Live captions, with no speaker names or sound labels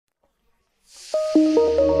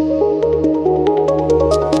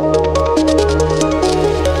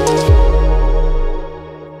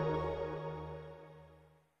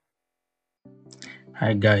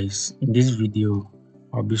Hi guys, in this video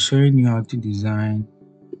I'll be showing you how to design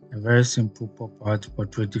a very simple pop-out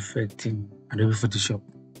portrait effect in Adobe Photoshop.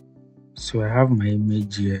 So I have my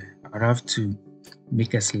image here. I'll have to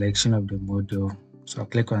make a selection of the model. So I'll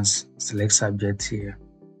click on select subject here.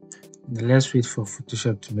 Now let's wait for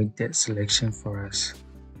Photoshop to make the selection for us.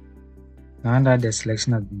 Now that the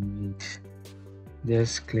selection has been made,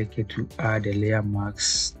 just click it to add the layer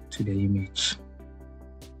marks to the image.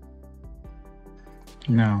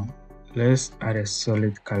 Now let's add a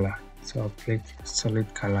solid color. So I'll click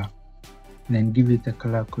solid color and then give it a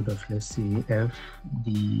color code of, let's say,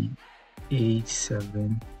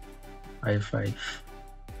 FD8755.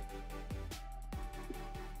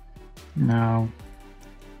 Now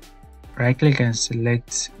right click and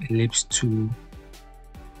select ellipse tool.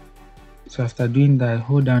 So after doing that,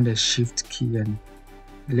 hold down the shift key and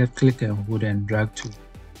left click and hold and drag to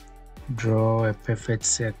draw a perfect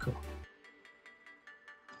circle.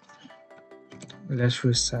 Let's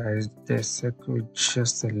resize the circle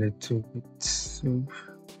just a little bit. So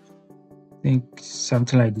I think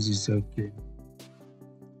something like this is okay.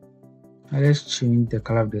 Now let's change the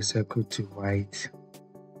color of the circle to white.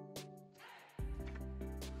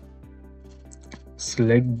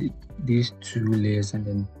 Select these two layers and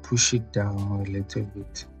then push it down a little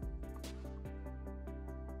bit.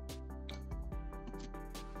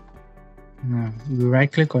 Now we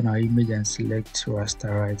right click on our image and select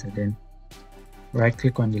rasterize, and then right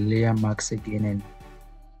click on the layer mask again and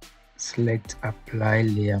select apply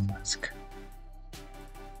layer mask.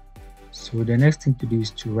 So the next thing to do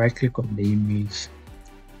is to right click on the image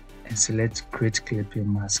and select create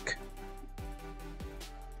clipping mask.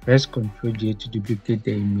 Press Ctrl J to duplicate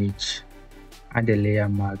the image, add the layer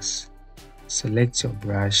marks, select your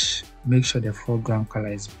brush, make sure the foreground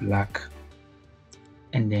color is black,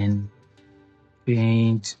 and then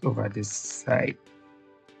paint over this side.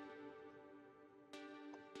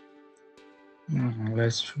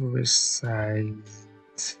 Let's resize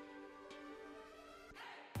it.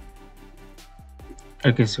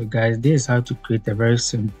 Okay, so guys, this is how to create a very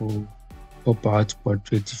simple pop-out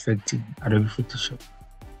portrait effect in Adobe Photoshop.